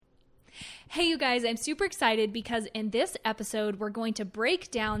Hey, you guys, I'm super excited because in this episode, we're going to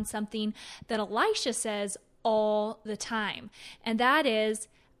break down something that Elisha says all the time. And that is,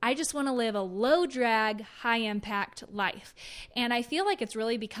 I just want to live a low drag, high impact life. And I feel like it's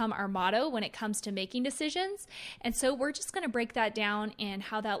really become our motto when it comes to making decisions. And so we're just going to break that down and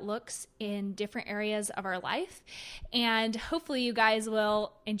how that looks in different areas of our life. And hopefully you guys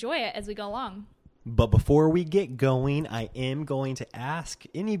will enjoy it as we go along. But before we get going, I am going to ask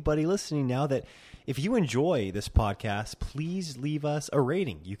anybody listening now that if you enjoy this podcast, please leave us a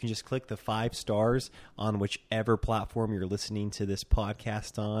rating. You can just click the 5 stars on whichever platform you're listening to this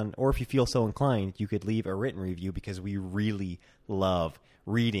podcast on. Or if you feel so inclined, you could leave a written review because we really love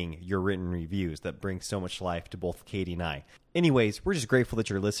reading your written reviews that bring so much life to both Katie and I. Anyways, we're just grateful that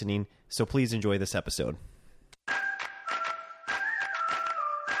you're listening, so please enjoy this episode.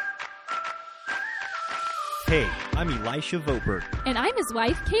 Hey, I'm Elisha Voberg. And I'm his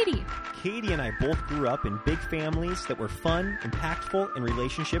wife, Katie. Katie and I both grew up in big families that were fun, impactful, and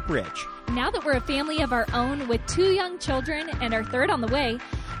relationship rich. Now that we're a family of our own with 2 young children and our third on the way,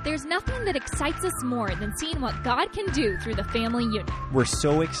 there's nothing that excites us more than seeing what God can do through the family unit. We're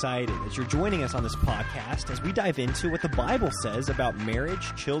so excited that you're joining us on this podcast as we dive into what the Bible says about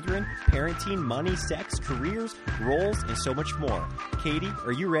marriage, children, parenting, money, sex, careers, roles, and so much more. Katie,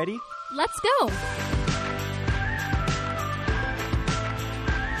 are you ready? Let's go.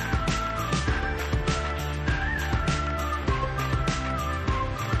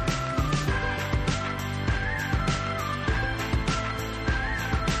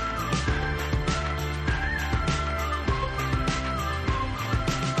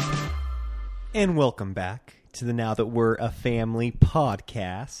 And welcome back to the Now That We're a Family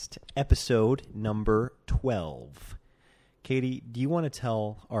podcast, episode number 12. Katie, do you want to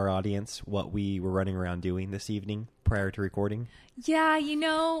tell our audience what we were running around doing this evening prior to recording? Yeah,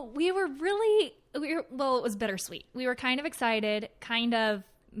 we were it was bittersweet. We were kind of excited, kind of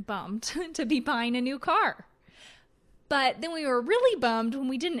bummed to be buying a new car. But then we were really bummed when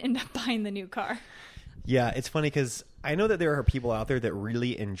we didn't end up buying the new car. Yeah, it's funny because I know that there are people out there that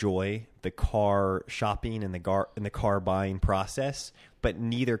really enjoy the car shopping and the car buying process, but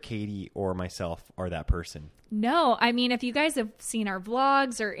neither Katie or myself are that person. No, I mean, if you guys have seen our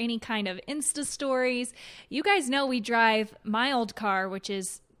vlogs or any kind of Insta stories, you guys know we drive my old car, which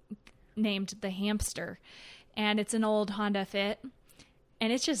is named the Hamster, and it's an old Honda Fit,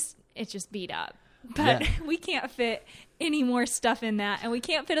 and it's just beat up. But we can't fit any more stuff in that, and we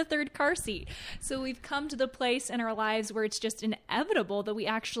can't fit a third car seat. So we've come to the place in our lives where it's just inevitable that we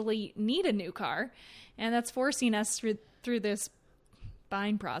actually need a new car, and that's forcing us through this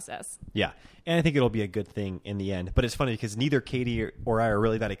buying process. Yeah, and I think it'll be a good thing in the end. But it's funny because neither Katie or I are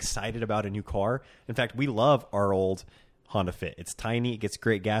really that excited about a new car. In fact, we love our old Honda Fit. It's tiny. It gets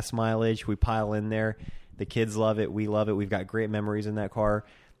great gas mileage. We pile in there. The kids love it. We love it. We've got great memories in that car.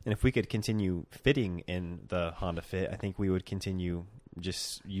 And if we could continue fitting in the Honda Fit, I think we would continue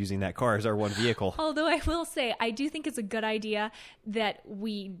just using that car as our one vehicle. Although I will say, I do think it's a good idea that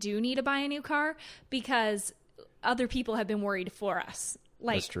we do need to buy a new car because other people have been worried for us.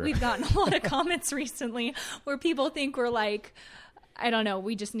 That's true. We've gotten a lot of comments recently where people think we're like, I don't know,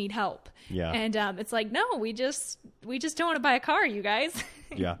 we just need help. Yeah. And it's like, no, we just don't want to buy a car, you guys.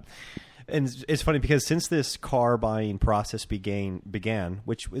 Yeah. And it's funny because since this car buying process began,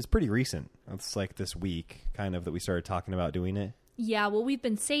 which is pretty recent, it's like this week kind of that we started talking about doing it. Yeah, well, we've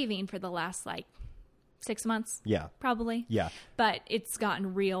been saving for the last 6 months. Yeah. Probably. Yeah. But it's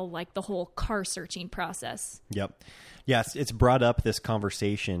gotten real, like the whole car searching process. Yep. Yes, it's brought up this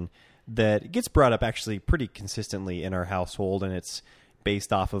conversation that gets brought up actually pretty consistently in our household, and it's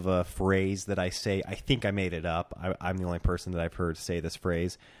based off of a phrase that I say. I think I made it up. I'm the only person that I've heard say this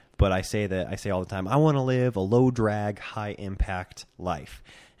phrase. But I say all the time, I want to live a low drag, high impact life.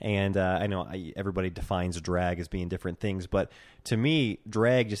 And I know everybody defines drag as being different things, but to me,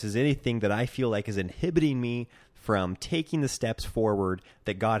 drag just is anything that I feel like is inhibiting me from taking the steps forward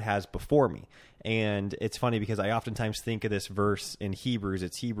that God has before me. And it's funny because I oftentimes think of this verse in Hebrews.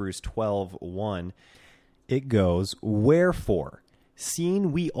 It's Hebrews 12:1. It goes, "Wherefore,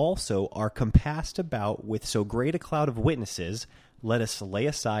 seeing we also are compassed about with so great a cloud of witnesses, let us lay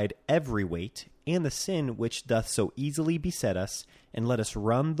aside every weight and the sin which doth so easily beset us, and let us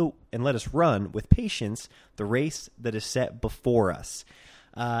run with patience the race that is set before us."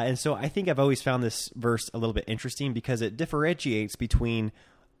 And so I think I've always found this verse a little bit interesting because it differentiates between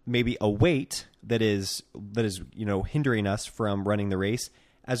maybe a weight that is hindering us from running the race,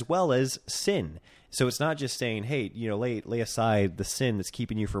 as well as sin. So it's not just saying, hey, lay aside the sin that's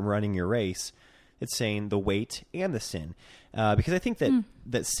keeping you from running your race. It's saying the weight and the sin. Because I think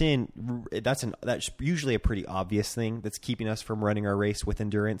that sin, that's usually a pretty obvious thing that's keeping us from running our race with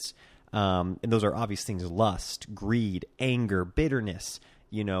endurance. And those are obvious things: lust, greed, anger, bitterness,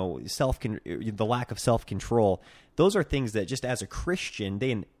 the lack of self-control. Those are things that just as a Christian,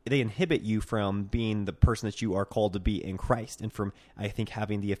 they inhibit you from being the person that you are called to be in Christ, and from, I think,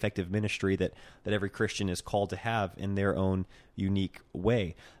 having the effective ministry that every Christian is called to have in their own unique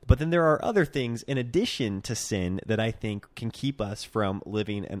way. But then there are other things in addition to sin that I think can keep us from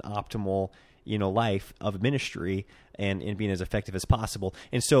living an optimal life of ministry and being as effective as possible.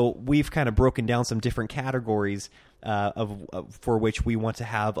 And so we've kind of broken down some different categories for which we want to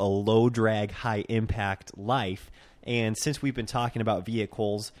have a low drag, high impact life. And since we've been talking about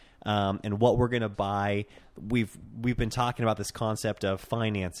vehicles and what we're going to buy, we've been talking about this concept of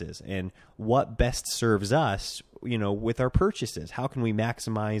finances and what best serves us, with our purchases. How can we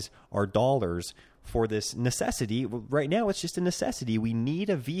maximize our dollars for this necessity? Right now, it's just a necessity. We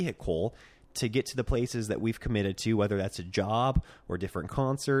need a vehicle to get to the places that we've committed to, whether that's a job or different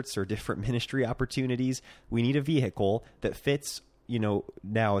concerts or different ministry opportunities. We need a vehicle that fits,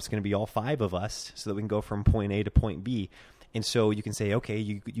 now it's going to be all 5 of us so that we can go from point A to point B. And so you can say, okay,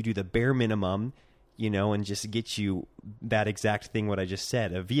 you do the bare minimum, and just get you that exact thing, what I just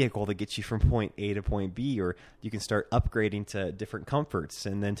said, a vehicle that gets you from point A to point B, or you can start upgrading to different comforts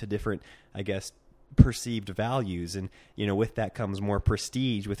and then to different, I guess, perceived values. And with that comes more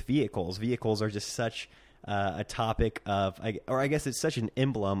prestige with vehicles. Vehicles are just such a topic of, I guess it's such an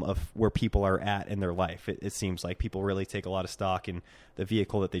emblem of where people are at in their life. It seems like people really take a lot of stock in the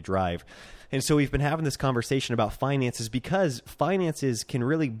vehicle that they drive. And so we've been having this conversation about finances because finances can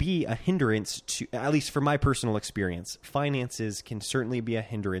really be a hindrance to, at least for my personal experience, finances can certainly be a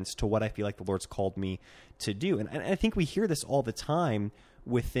hindrance to what I feel like the Lord's called me to do. And I think we hear this all the time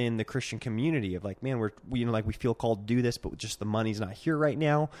within the Christian community of like, man, we feel called to do this, but just the money's not here right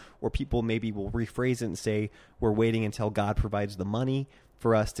now. Or people maybe will rephrase it and say, we're waiting until God provides the money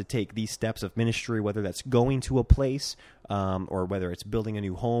for us to take these steps of ministry, whether that's going to a place or whether it's building a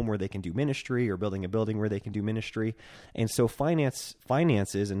new home where they can do ministry or building a building where they can do ministry. And so finances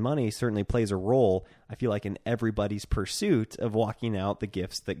and money certainly plays a role, I feel like, in everybody's pursuit of walking out the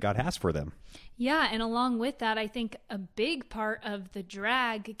gifts that God has for them. Yeah, and along with that, I think a big part of the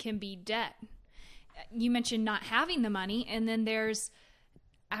drag can be debt. You mentioned not having the money, and then there's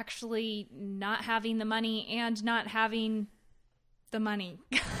actually not having the money and not having the money.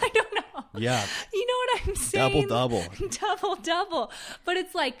 I don't know. Yeah. You know what I'm saying? Double. Double. But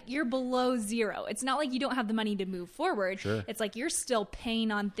it's like you're below zero. It's not like you don't have the money to move forward. Sure. It's like you're still paying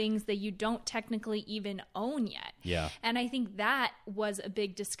on things that you don't technically even own yet. Yeah. And I think that was a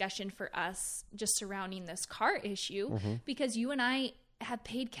big discussion for us just surrounding this car issue because you and I have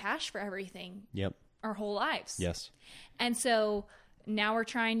paid cash for everything. Yep. Our whole lives. Yes. And so now we're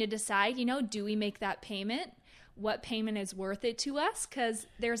trying to decide, do we make that payment? What payment is worth it to us? Because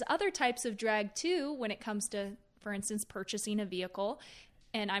there's other types of drag too when it comes to, for instance, purchasing a vehicle.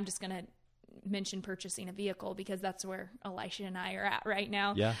 And I'm just going to mention purchasing a vehicle because that's where Elisha and I are at right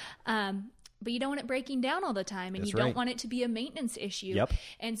now. Yeah. But you don't want it breaking down all the time, and That's you don't right. want it to be a maintenance issue. Yep.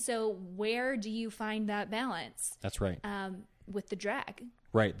 And so where do you find that balance? That's right. With the drag.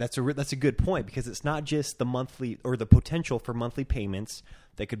 Right. That's a good point, because it's not just the monthly or the potential for monthly payments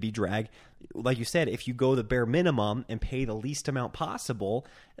that could be drag. Like you said, if you go the bare minimum and pay the least amount possible,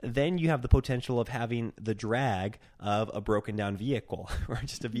 then you have the potential of having the drag of a broken down vehicle or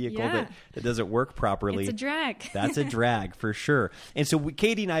just a vehicle that doesn't work properly. It's a drag. That's a drag for sure. And so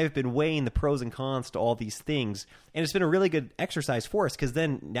Katie and I have been weighing the pros and cons to all these things. And it's been a really good exercise for us, because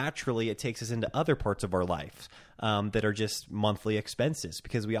then naturally it takes us into other parts of our life that are just monthly expenses,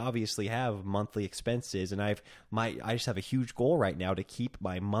 because we obviously have monthly expenses. And I just have a huge goal right now to keep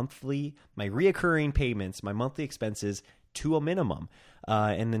my reoccurring payments, my monthly expenses to a minimum,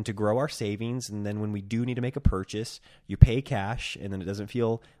 and then to grow our savings. And then when we do need to make a purchase, you pay cash, and then it doesn't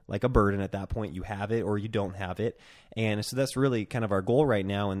feel like a burden at that point. You have it or you don't have it. And so that's really kind of our goal right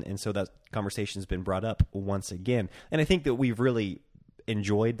now. And so that conversation has been brought up once again. And I think that we've really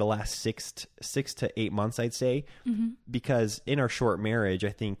enjoyed the last 6 to 8 months, I'd say, because in our short marriage, I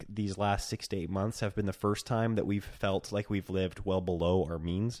think these last 6 to 8 months have been the first time that we've felt like we've lived well below our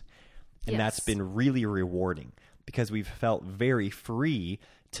means. And that's been really rewarding, because we've felt very free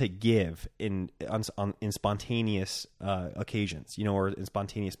to give in spontaneous occasions, or in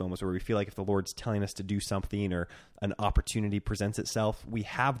spontaneous moments where we feel like if the Lord's telling us to do something or an opportunity presents itself, we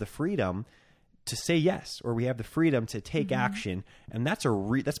have the freedom to say yes, or we have the freedom to take action. And that's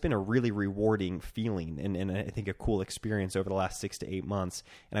that's been a really rewarding feeling, and I think a cool experience over the last 6 to 8 months.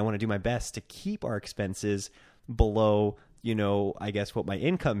 And I want to do my best to keep our expenses below, I guess what my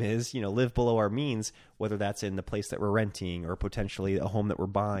income is, live below our means, whether that's in the place that we're renting or potentially a home that we're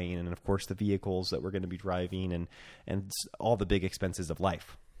buying. And of course the vehicles that we're going to be driving and all the big expenses of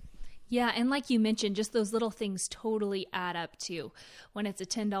life. Yeah, and like you mentioned, just those little things totally add up to when it's a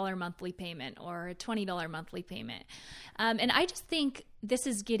 $10 monthly payment or a $20 monthly payment. And I just think this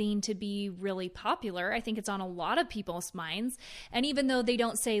is getting to be really popular. I think it's on a lot of people's minds. And even though they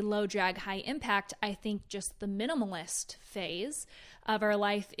don't say low drag, high impact, I think just the minimalist phase of our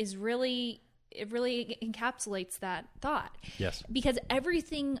life is really encapsulates that thought. Yes. Because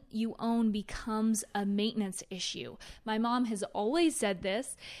everything you own becomes a maintenance issue. My mom has always said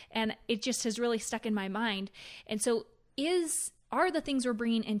this, and it just has really stuck in my mind. And so are the things we're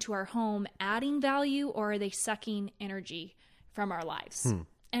bringing into our home adding value, or are they sucking energy from our lives?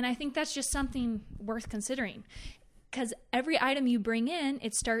 And I think that's just something worth considering, because every item you bring in,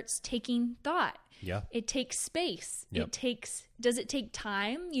 it starts taking thought. Yeah. It takes space. Yep. Does it take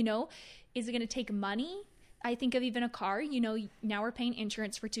time? Is it going to take money? I think of even a car. Now we're paying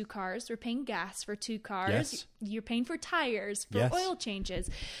insurance for 2 cars. We're paying gas for 2 cars. Yes. You're paying for tires, for Yes. oil changes.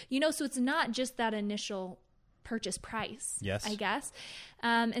 So it's not just that initial purchase price, Yes. I guess.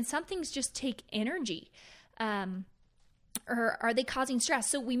 And some things just take energy. Or are they causing stress?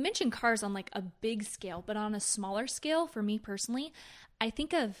 So we mentioned cars on like a big scale, but on a smaller scale, for me personally, I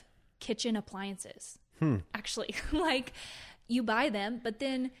think of kitchen appliances. Actually, like, you buy them, but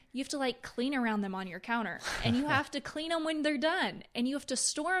then you have to like clean around them on your counter, and you have to clean them when they're done, and you have to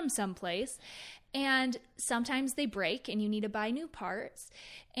store them someplace. And sometimes they break and you need to buy new parts.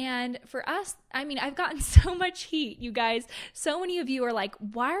 And for us, I've gotten so much heat, you guys. So many of you are like,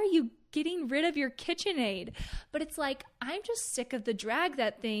 why are you getting rid of your KitchenAid? But it's like, I'm just sick of the drag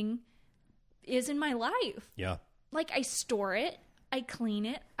that thing is in my life. Yeah. Like, I store it, I clean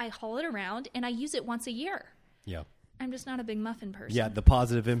it, I haul it around, and I use it once a year. Yeah. I'm just not a big muffin person. Yeah, the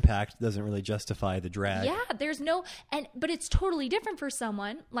positive impact doesn't really justify the drag. Yeah, but it's totally different for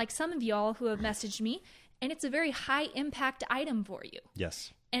someone, like some of y'all who have messaged me, and it's a very high impact item for you.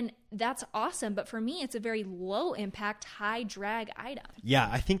 Yes. And that's awesome, but for me, it's a very low impact, high drag item. Yeah,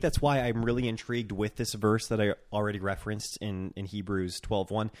 I think that's why I'm really intrigued with this verse that I already referenced in Hebrews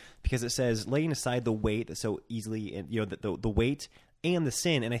 12:1, because it says, laying aside the weight that so easily, the weight and the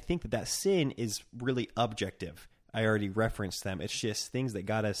sin. And I think that sin is really objective. I already referenced them. It's just things that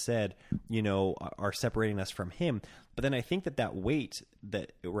God has said, are separating us from him. But then I think that weight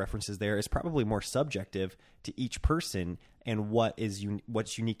that it references there is probably more subjective to each person and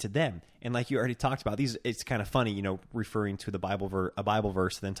what's unique to them. And like you already talked about, it's kind of funny, referring to a Bible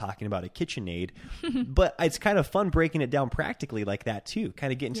verse and then talking about a KitchenAid. But it's kind of fun breaking it down practically like that too,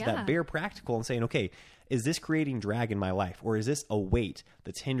 kind of getting to that bare practical and saying, okay, is this creating drag in my life, or is this a weight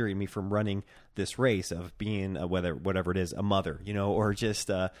that's hindering me from running this race of being whatever it is, a mother, or just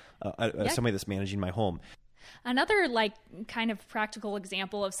somebody that's managing my home? Another like kind of practical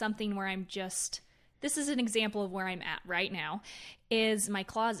example of something where this is an example of where I'm at right now, is my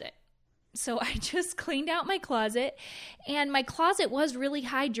closet. So I just cleaned out my closet, and my closet was really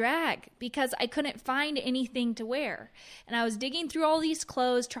high drag because I couldn't find anything to wear. And I was digging through all these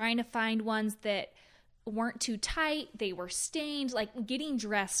clothes, trying to find ones that weren't too tight. They were stained. Like, getting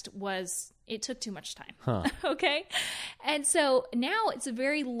dressed it took too much time. Okay. And so now it's a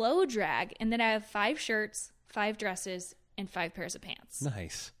very low drag. And then I have 5 shirts, 5 dresses, and 5 pairs of pants.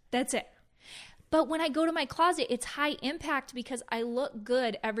 Nice. That's it. But when I go to my closet, it's high impact because I look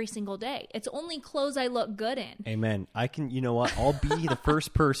good every single day. It's only clothes I look good in. Amen. You know what? I'll be the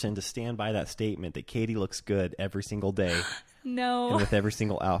first person to stand by that statement that Katie looks good every single day. No. And with every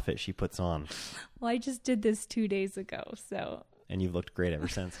single outfit she puts on. Well, I just did this 2 days ago, so. And you've looked great ever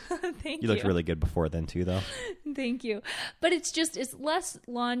since. Thank you. You looked really good before then too, though. Thank you. But it's less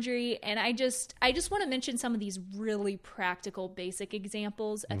laundry, and I just want to mention some of these really practical, basic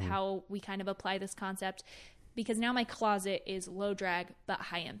examples of how we kind of apply this concept, because now my closet is low drag but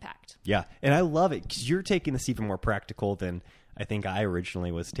high impact. Yeah, and I love it because you're taking this even more practical than I think I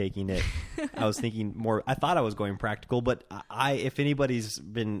originally was taking it. I was thinking more, I thought I was going practical, but if anybody's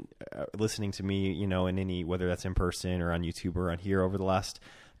been listening to me, in any, whether that's in person or on YouTube or on here over the last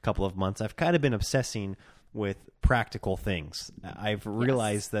couple of months, I've kind of been obsessing with practical things. I've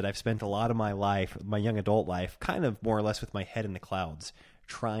realized that I've spent a lot of my life, my young adult life, kind of more or less with my head in the clouds,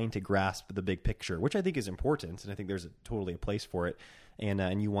 trying to grasp the big picture, which I think is important. And I think there's totally a place for it.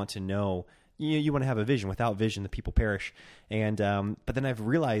 And you want to know, you want to have a vision. Without vision, the people perish. And but then I've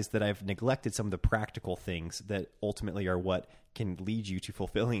realized that I've neglected some of the practical things that ultimately are what can lead you to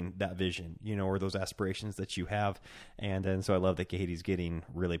fulfilling that vision, or those aspirations that you have. And so I love that Katie's getting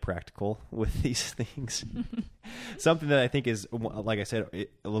really practical with these things. Something that I think is, like I said, a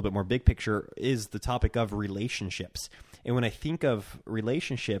little bit more big picture is the topic of relationships. And when I think of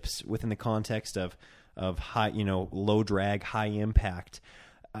relationships within the context of high, low drag, high impact,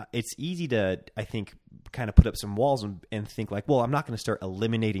 it's easy to, I think, kind of put up some walls and think like, well, I'm not going to start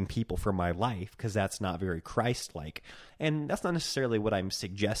eliminating people from my life because that's not very Christ-like. And that's not necessarily what I'm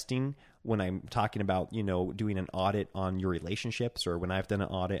suggesting when I'm talking about, doing an audit on your relationships, or when I've done an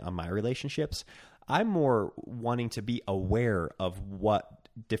audit on my relationships. I'm more wanting to be aware of what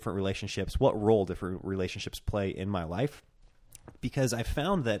role different relationships play in my life, because I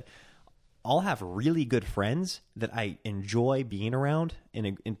found that I'll have really good friends that I enjoy being around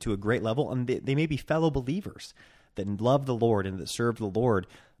to a great level, and they may be fellow believers that love the Lord and that serve the Lord,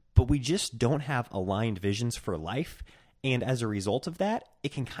 but we just don't have aligned visions for life. And as a result of that,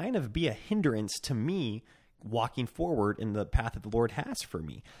 it can kind of be a hindrance to me walking forward in the path that the Lord has for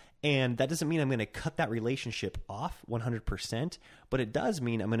me. And that doesn't mean I'm going to cut that relationship off 100%, but it does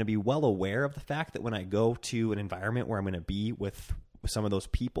mean I'm going to be well aware of the fact that when I go to an environment where I'm going to be with some of those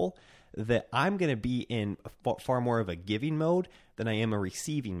people, that I'm going to be in far more of a giving mode than I am a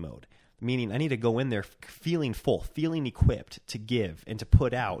receiving mode. Meaning I need to go in there feeling full, feeling equipped to give and to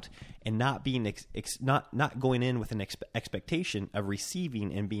put out, and not being not going in with an expectation of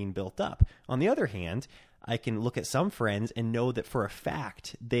receiving and being built up. On the other hand, I can look at some friends and know that for a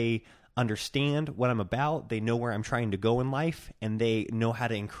fact they understand what I'm about, they know where I'm trying to go in life, and they know how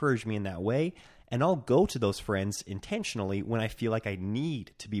to encourage me in that way. And I'll go to those friends intentionally when I feel like I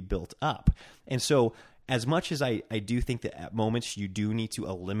need to be built up. And so as much as I do think that at moments you do need to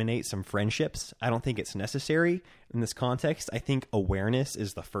eliminate some friendships, I don't think it's necessary in this context. I think awareness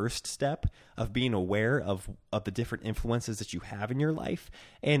is the first step of being aware of the different influences that you have in your life.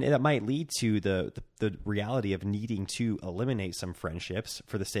 And that might lead to the reality of needing to eliminate some friendships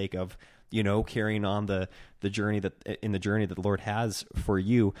for the sake of, carrying on the journey that the Lord has for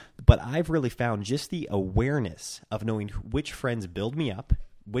you. But I've really found just the awareness of knowing which friends build me up,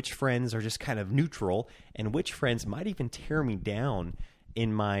 which friends are just kind of neutral, and which friends might even tear me down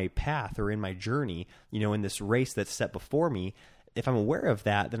in my path or in my journey, in this race that's set before me. If I'm aware of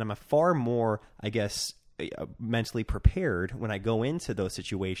that, then I'm a far more, mentally prepared when I go into those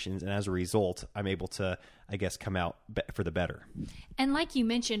situations. And as a result, I'm able to, come out for the better. And like you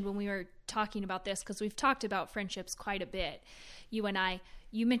mentioned when we were talking about this, because we've talked about friendships quite a bit, you and I,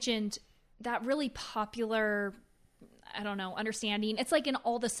 you mentioned that really popular, understanding. It's like in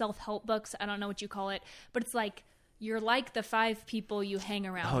all the self-help books. I don't know what you call it, but it's like, you're like the 5 people you hang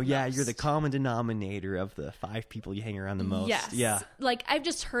around Oh, yeah. most. You're the common denominator of the 5 people you hang around the most. Yes. Yeah. Like, I've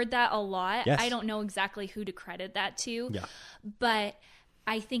just heard that a lot. Yes. I don't know exactly who to credit that to. Yeah. But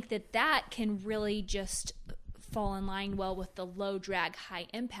I think that can really just fall in line well with the low drag, high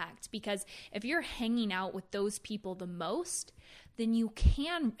impact. Because if you're hanging out with those people the most, then you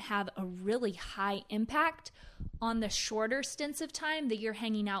can have a really high impact on the shorter stints of time that you're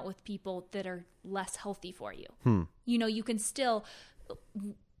hanging out with people that are less healthy for you. You can still,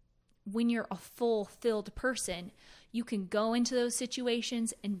 when you're a fulfilled person, you can go into those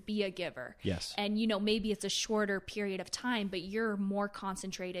situations and be a giver. Yes. And, maybe it's a shorter period of time, but you're more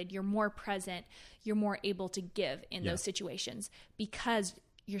concentrated, you're more present, you're more able to give in those situations because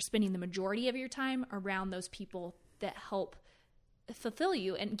you're spending the majority of your time around those people that help fulfill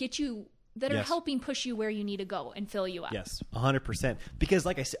you and get you, that are helping push you where you need to go and fill you up. Yes, 100%. Because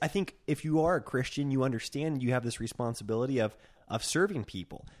like I said, I think if you are a Christian, you understand you have this responsibility of serving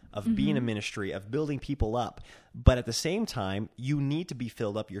people, of being a ministry, of building people up. But at the same time, you need to be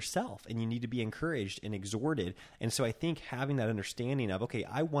filled up yourself, and you need to be encouraged and exhorted. And so I think having that understanding of, okay,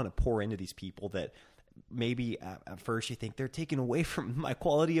 I want to pour into these people that maybe at first you think they're taking away from my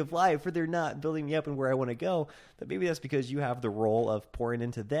quality of life, or they're not building me up and where I want to go, that maybe that's because you have the role of pouring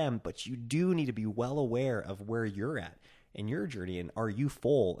into them, but you do need to be well aware of where you're at in your journey, and are you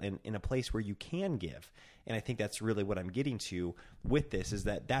full and in a place where you can give. And I think that's really what I'm getting to with this, is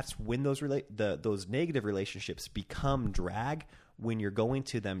that's when those negative relationships become drag, when you're going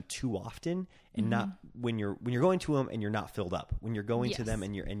to them too often, and not when you're going to them and you're not filled up, when you're going to them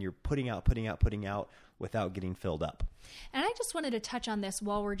and you're putting out without getting filled up. And I just wanted to touch on this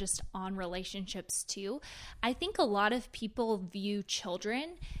while we're just on relationships too. I think a lot of people view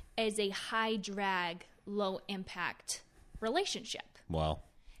children as a high drag, low impact relationship. Wow.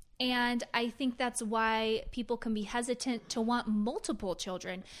 And I think that's why people can be hesitant to want multiple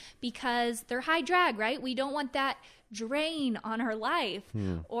children, because they're high drag, right? We don't want that drain on our life,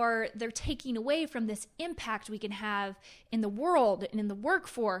 or they're taking away from this impact we can have in the world and in the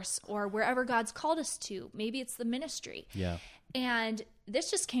workforce or wherever God's called us to. Maybe it's the ministry. Yeah. And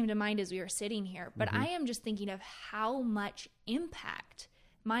this just came to mind as we were sitting here, but I am just thinking of how much impact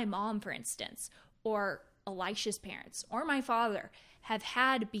my mom, for instance, or Elisha's parents or my father have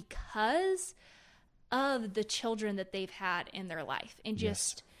had because of the children that they've had in their life, and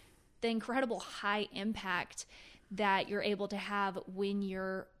just the incredible high impact that you're able to have when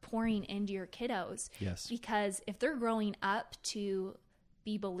you're pouring into your kiddos. Yes. Because if they're growing up to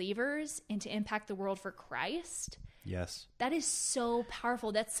be believers and to impact the world for Christ, Yes. that is so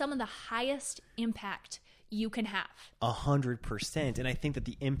powerful. That's some of the highest impact you can have. 100%. And I think that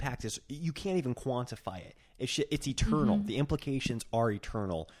the impact is, you can't even quantify it. It's eternal. The implications are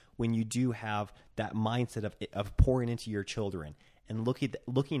eternal when you do have that mindset of pouring into your children and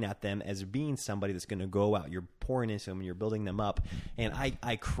looking at them as being somebody that's going to go out. You're pouring into them and you're building them up. And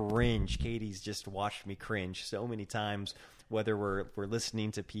I cringe. Katie's just watched me cringe so many times, whether we're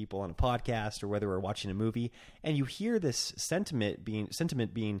listening to people on a podcast or whether we're watching a movie, and you hear this sentiment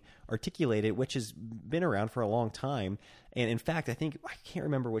being articulated, which has been around for a long time. And in fact, I can't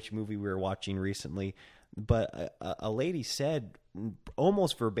remember which movie we were watching recently, but a lady said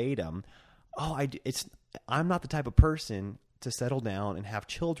almost verbatim, I'm not the type of person to settle down and have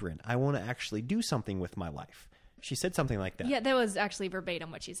children. I want to actually do something with my life. She said something like that. Yeah, that was actually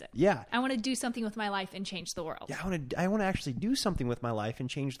verbatim what she said. Yeah. I want to do something with my life and change the world. Yeah, I want to actually do something with my life and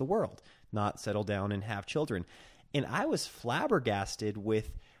change the world, not settle down and have children. And I was flabbergasted with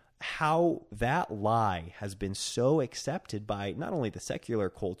how that lie has been so accepted by not only the secular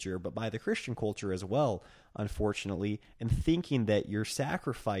culture, but by the Christian culture as well, unfortunately, and thinking that you're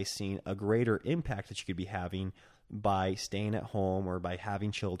sacrificing a greater impact that you could be having by staying at home or by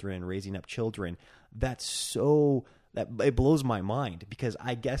having children and raising up children. That it blows my mind, because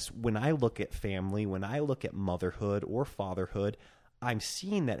I guess when I look at family, when I look at motherhood or fatherhood, I'm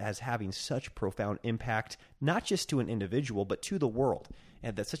seeing that as having such profound impact, not just to an individual, but to the world.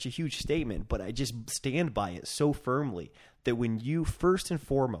 And that's such a huge statement, but I just stand by it so firmly that when you first and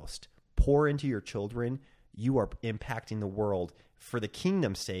foremost pour into your children, you are impacting the world for the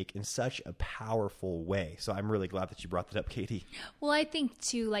kingdom's sake in such a powerful way. So I'm really glad that you brought that up, Katie. Well, I think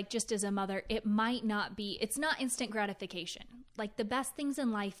too, like, just as a mother, it's not instant gratification. Like, the best things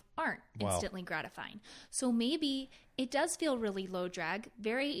in life aren't instantly gratifying. So maybe it does feel really low drag,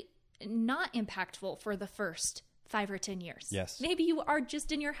 very not impactful for the first 5 or 10 years. Yes. Maybe you are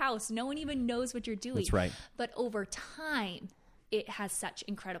just in your house. No one even knows what you're doing. That's right. But over time, it has such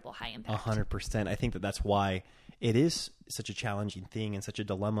incredible high impact. 100%. I think that's why it is such a challenging thing and such a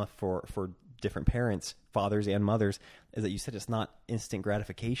dilemma for different parents, fathers and mothers, is that you said it's not instant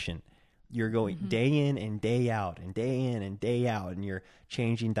gratification. You're going day in and day out and day in and day out, and you're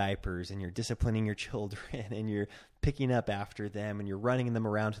changing diapers and you're disciplining your children and you're picking up after them and you're running them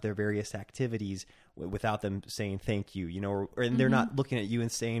around to their various activities without them saying thank you, and they're not looking at you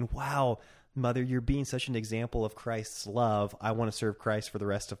and saying, wow, Mother, you're being such an example of Christ's love. I want to serve Christ for the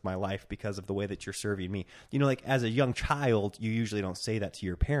rest of my life because of the way that you're serving me. Like as a young child, you usually don't say that to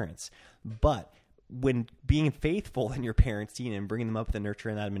your parents. But when being faithful in your parenting and bringing them up with the nurture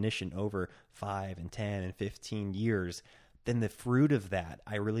and admonition over 5 and 10 and 15 years, then the fruit of that,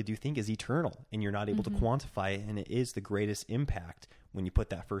 I really do think, is eternal, and you're not able to quantify it. And it is the greatest impact when you put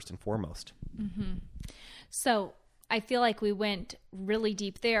that first and foremost. So I feel like we went really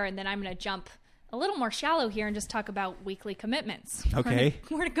deep there, and then I'm going to jump a little more shallow here and just talk about weekly commitments. Okay.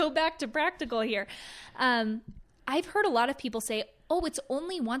 We're going to go back to practical here. I've heard a lot of people say, oh, it's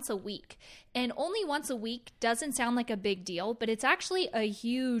only once a week. And only once a week doesn't sound like a big deal, but it's actually a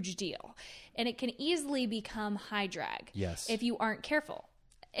huge deal. And it can easily become high drag if you aren't careful.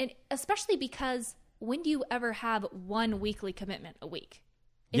 And especially because when do you ever have one weekly commitment a week?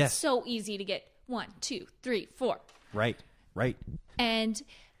 It's so easy to get 1, 2, 3, 4. Right. And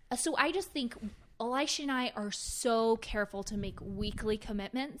so I just think Elisha and I are so careful to make weekly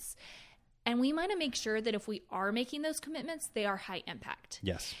commitments. And we want to make sure that if we are making those commitments, they are high impact.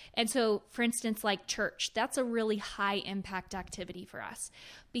 Yes. And so, for instance, like church, that's a really high impact activity for us.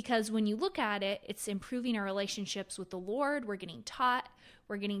 Because when you look at it, it's improving our relationships with the Lord. We're getting taught.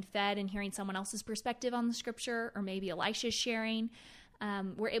 We're getting fed and hearing someone else's perspective on the scripture, or maybe Elisha's sharing.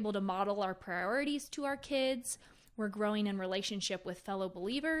 We're able to model our priorities to our kids. We're growing in relationship with fellow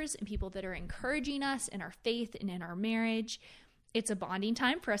believers and people that are encouraging us in our faith and in our marriage. It's a bonding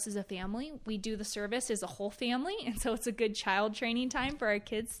time for us as a family. We do the service as a whole family. And so it's a good child training time for our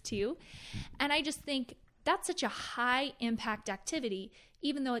kids too. And I just think that's such a high impact activity,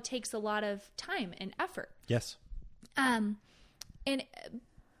 even though it takes a lot of time and effort. Yes.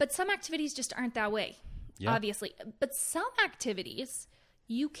 But some activities just aren't that way, obviously. But some activities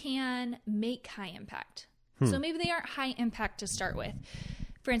you can make high impact. So maybe they aren't high impact to start with.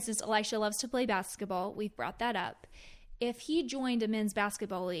 For instance, Elisha loves to play basketball. We've brought that up. If he joined a men's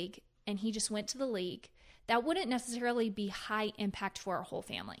basketball league and he just went to the league, that wouldn't necessarily be high impact for our whole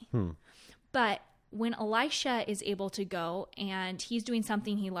family. But when Elisha is able to go and he's doing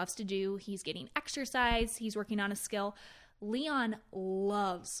something he loves to do, he's getting exercise, he's working on a skill, Leon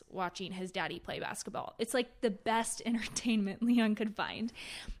loves watching his daddy play basketball. It's like the best entertainment Leon could find.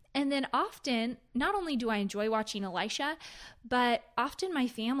 And then often, not only do I enjoy watching Elisha, but often my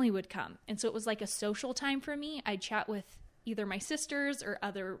family would come. And so it was like a social time for me. I'd chat with either my sisters or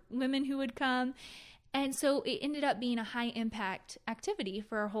other women who would come. And so it ended up being a high impact activity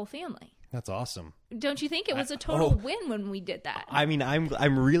for our whole family. That's awesome. Don't you think it was a total win when we did that? I mean,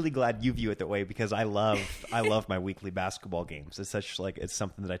 I'm really glad you view it that way, because I love my weekly basketball games. It's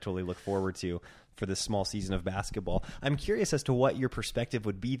something that I totally look forward to for this small season of basketball. I'm curious as to what your perspective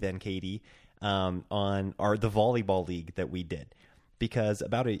would be then, Katie, on the volleyball league that we did, because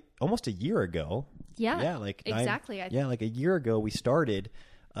about almost a year ago, exactly. Like a year ago, we started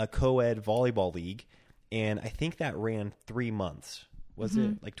a co-ed volleyball league, and I think that ran 3 months. Was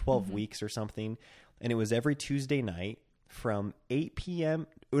it like 12 weeks or something? And it was every Tuesday night from 8 p.m.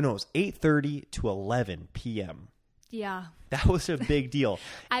 It was 8:30 to 11 p.m. Yeah. That was a big deal.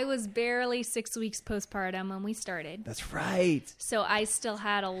 I was barely 6 weeks postpartum when we started. That's right. So I still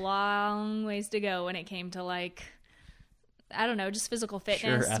had a long ways to go when it came to just physical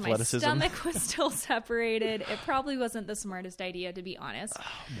fitness. Sure, athleticism. My stomach was still separated. It probably wasn't the smartest idea, to be honest.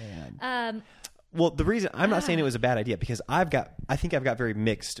 Oh, man. Well, the reason I'm not saying it was a bad idea, because I think I've got very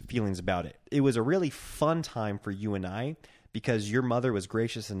mixed feelings about it. It was a really fun time for you and I, because your mother was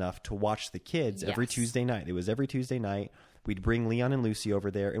gracious enough to watch the kids every Tuesday night. It was every Tuesday night. We'd bring Leon and Lucy over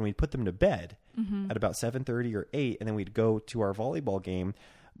there, and we'd put them to bed at about 7:30 or 8, and then we'd go to our volleyball game.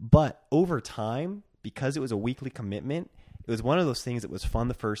 But over time, because it was a weekly commitment, it was one of those things that was fun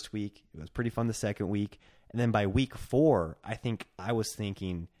the first week. It was pretty fun the second week. And then by week 4, I think I was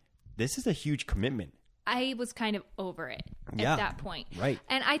thinking, this is a huge commitment. I was kind of over it at that point. Right.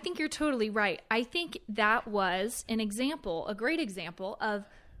 And I think you're totally right. I think that was a great example of,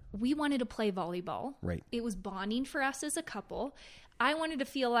 we wanted to play volleyball. Right. It was bonding for us as a couple. I wanted to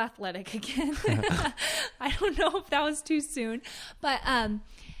feel athletic again. I don't know if that was too soon. But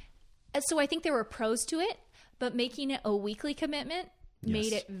so I think there were pros to it, but making it a weekly commitment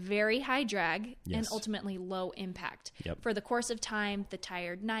made it very high drag and ultimately low impact. Yep. For the course of time, the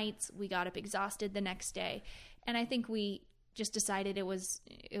tired nights, we got up exhausted the next day. And I think we just decided it was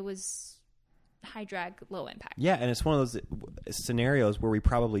high drag, low impact. Yeah, and it's one of those scenarios where we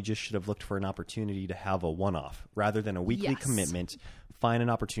probably just should have looked for an opportunity to have a one-off rather than a weekly commitment. Find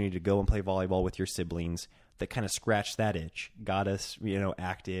an opportunity to go and play volleyball with your siblings that kind of scratched that itch, got us,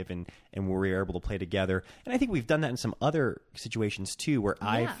 active, and we were able to play together. And I think we've done that in some other situations too, where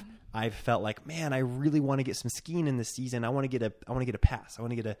I've felt like, man, I really want to get some skiing in this season. I want to get a pass. I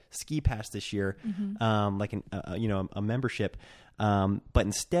want to get a ski pass this year, like a membership. But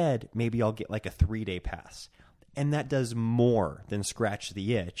instead, maybe I'll get like a 3-day pass, and that does more than scratch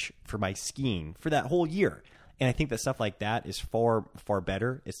the itch for my skiing for that whole year. And I think that stuff like that is far, far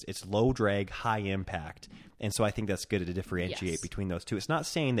better. It's low drag, high impact. And so I think that's good to differentiate between those two. It's not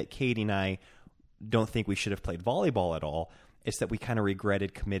saying that Katie and I don't think we should have played volleyball at all. It's that we kind of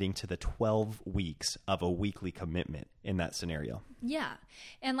regretted committing to the 12 weeks of a weekly commitment in that scenario. Yeah.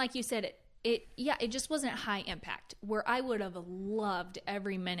 And like you said, it just wasn't high impact, where I would have loved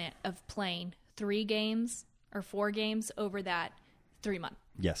every minute of playing 3 games or 4 games over that 3-month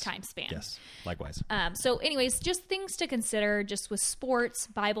time span. Yes, likewise. So anyways, just things to consider just with sports,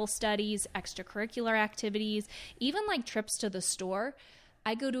 Bible studies, extracurricular activities, even like trips to the store.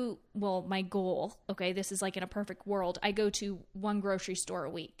 I go to, my goal, this is like in a perfect world, I go to 1 grocery store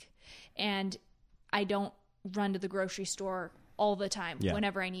a week, and I don't run to the grocery store all the time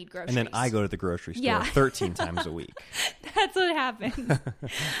whenever I need groceries. And then I go to the grocery store 13 times a week. That's what happens.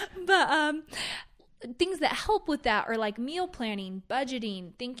 But things that help with that are like meal planning,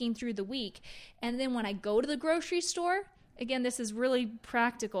 budgeting, thinking through the week. And then when I go to the grocery store, again, this is really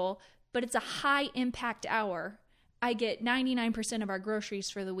practical, but it's a high impact hour. I get 99% of our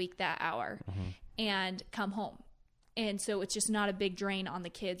groceries for the week that hour and come home. And so it's just not a big drain on the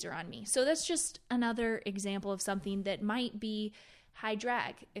kids or on me. So that's just another example of something that might be high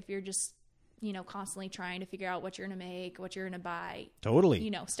drag if you're just, constantly trying to figure out what you're going to make, what you're going to buy.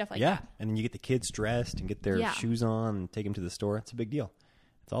 Totally. Stuff like yeah. that. And then you get the kids dressed and get their shoes on and take them to the store. It's a big deal.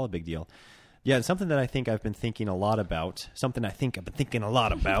 It's all a big deal. Yeah, and something that I think I've been thinking a lot about,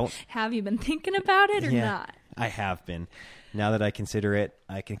 Have you been thinking about it or not? I have been. Now that I consider it,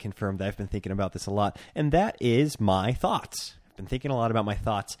 I can confirm that I've been thinking about this a lot. And that is my thoughts. I've been thinking a lot about my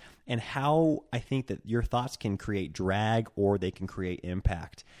thoughts and how I think that your thoughts can create drag or they can create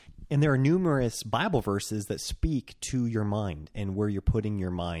impact. And there are numerous Bible verses that speak to your mind and where you're putting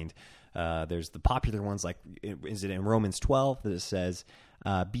your mind. There's the popular ones, like, is it in Romans 12 that it says,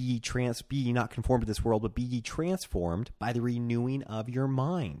 be ye not conformed to this world, but be ye transformed by the renewing of your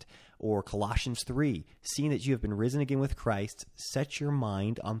mind. Or Colossians 3, seeing that you have been risen again with Christ, set your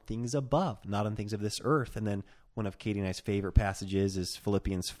mind on things above, not on things of this earth. And then one of Katie and I's favorite passages is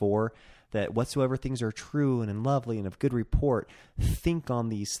Philippians 4, that whatsoever things are true and lovely and of good report, think on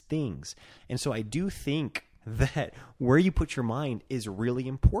these things. And so I do think that where you put your mind is really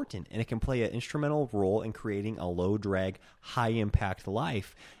important, and it can play an instrumental role in creating a low drag, high impact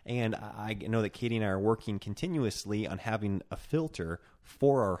life. And I know that Katie and I are working continuously on having a filter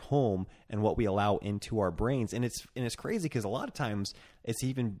for our home and what we allow into our brains. And it's crazy because a lot of times it's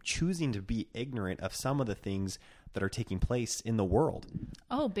even choosing to be ignorant of some of the things that are taking place in the world.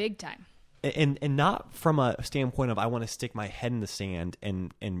 Oh, big time. And not from a standpoint of I want to stick my head in the sand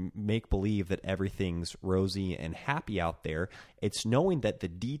and make believe that everything's rosy and happy out there. It's knowing that the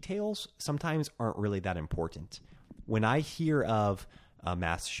details sometimes aren't really that important. When I hear of a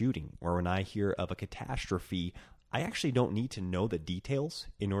mass shooting or when I hear of a catastrophe, I actually don't need to know the details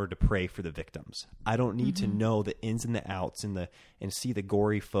in order to pray for the victims. I don't need to know the ins and the outs and see the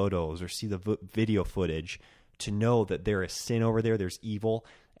gory photos or see the video footage to know that there is sin over there, there's evil,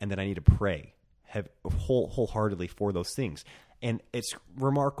 and that I need to pray wholeheartedly for those things. And it's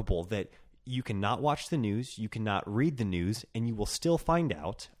remarkable that you cannot watch the news, you cannot read the news, and you will still find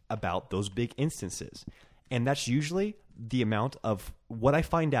out about those big instances. And that's usually the amount of what I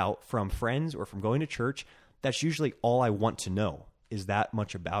find out from friends or from going to church. That's usually all I want to know, is that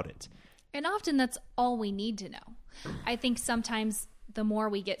much about it. And often that's all we need to know. I think sometimes the more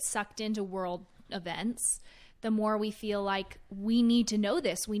we get sucked into world events, the more we feel like we need to know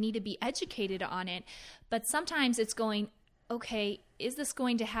this. We need to be educated on it. But sometimes it's going, okay, is this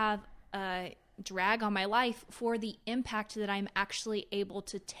going to have a drag on my life for the impact that I'm actually able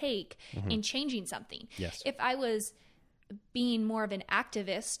to take in changing something? Yes. If I was being more of an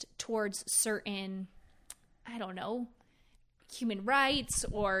activist towards certain, I don't know, human rights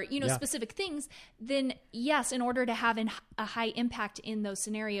or, specific things, then yes, in order to have a high impact in those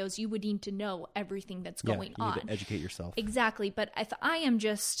scenarios, you would need to know everything that's going on. You need to educate yourself. Exactly. But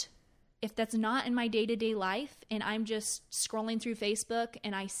if that's not in my day-to-day life and I'm just scrolling through Facebook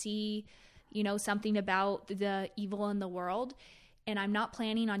and I see, something about the evil in the world and I'm not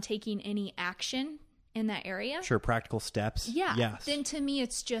planning on taking any action in that area. Sure, practical steps. Yeah. Yes. Then to me,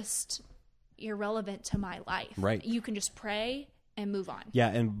 it's just irrelevant to my life. Right. You can just pray and move on.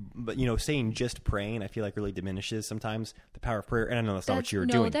 Yeah, but saying just praying, I feel like really diminishes sometimes the power of prayer. And I know that's not what you were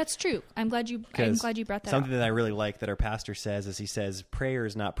doing. No, that's true. I'm glad you brought that up. Something that I really like that our pastor says is he says prayer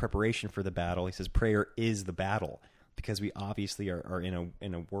is not preparation for the battle. He says prayer is the battle, because we obviously are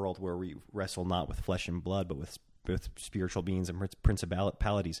in a world where we wrestle not with flesh and blood, but with spiritual beings and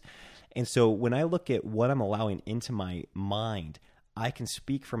principalities. And so when I look at what I'm allowing into my mind, I can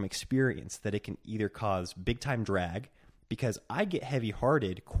speak from experience that it can either cause big time drag, because I get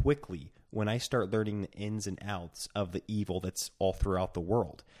heavy-hearted quickly when I start learning the ins and outs of the evil that's all throughout the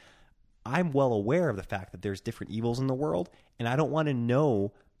world. I'm well aware of the fact that there's different evils in the world, and I don't want to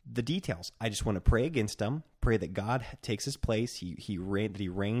know the details. I just want to pray against them, pray that God takes his place, that he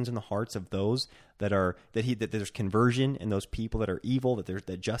reigns in the hearts of those that there's conversion in those people that are evil,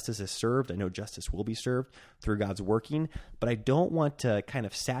 that justice is served. I know justice will be served through God's working, but I don't want to kind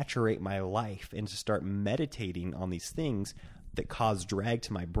of saturate my life and to start meditating on these things that cause drag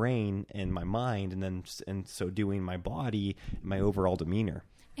to my brain and my mind, and so doing my body, and my overall demeanor.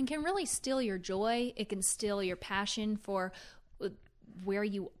 And can really steal your joy. It can steal your passion for where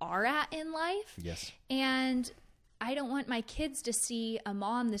you are at in life. Yes. And I don't want my kids to see a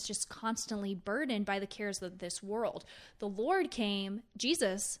mom that's just constantly burdened by the cares of this world.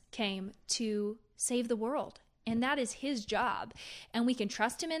 Jesus came to save the world, and that is his job. And we can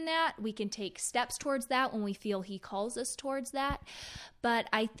trust him in that. We can take steps towards that when we feel he calls us towards that. But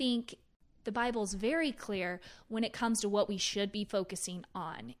I think the Bible's very clear when it comes to what we should be focusing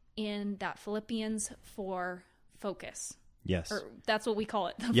on. In that Philippians 4 focus. Yes. Or that's what we call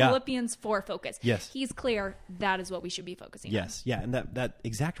it. The Yeah. Philippians 4 focus. Yes. He's clear. That is what we should be focusing on. Yes. Yeah. And that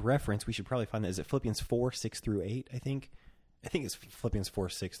exact reference, we should probably find that. Is it Philippians 4, 6 through 8, I think? I think it's Philippians 4,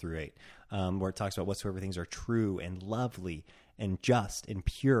 6 through 8, where it talks about whatsoever things are true and lovely and just and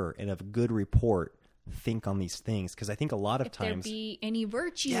pure and of good report, think on these things. Because I think a lot of If times... there be any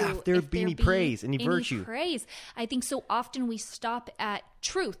virtue. Yeah, if there be any praise, any virtue. praise. I think so often we stop at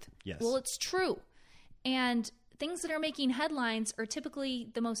truth. Yes. Well, it's true. And things that are making headlines are typically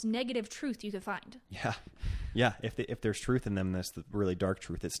the most negative truth you could find. Yeah. Yeah. If there's truth in them, that's the really dark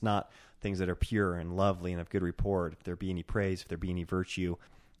truth. It's not things that are pure and lovely and of good report. If there be any praise, if there be any virtue,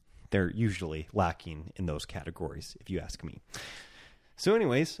 they're usually lacking in those categories, if you ask me. So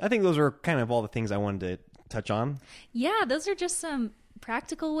anyways, I think those are kind of all the things I wanted to touch on. Yeah, those are just some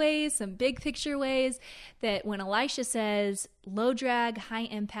practical ways, some big picture ways that when Elisha says low drag, high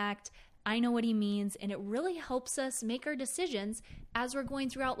impact, I know what he means, and it really helps us make our decisions as we're going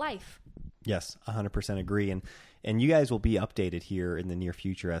throughout life. Yes, 100% agree. And you guys will be updated here in the near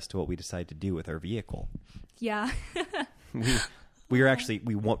future as to what we decide to do with our vehicle. Yeah. We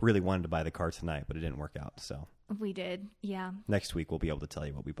really wanted to buy the car tonight, but it didn't work out. So We did. Yeah. next week we'll be able to tell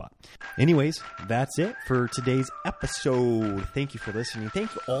you what we bought. Anyways, that's it for today's episode. Thank you for listening.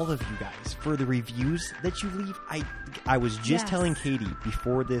 Thank you all of you guys for the reviews that you leave. I was just Yes. telling Katie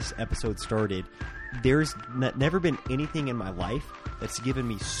before this episode started, there's never been anything in my life that's given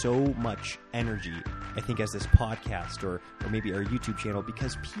me so much energy, I think, as this podcast or maybe our YouTube channel,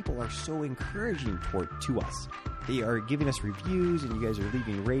 because people are so encouraging to us. They are giving us reviews, and you guys are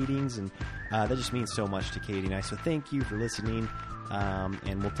leaving ratings, and that just means so much to Katie and I. So thank you for listening,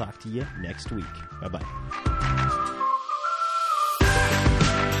 and we'll talk to you next week. Bye-bye.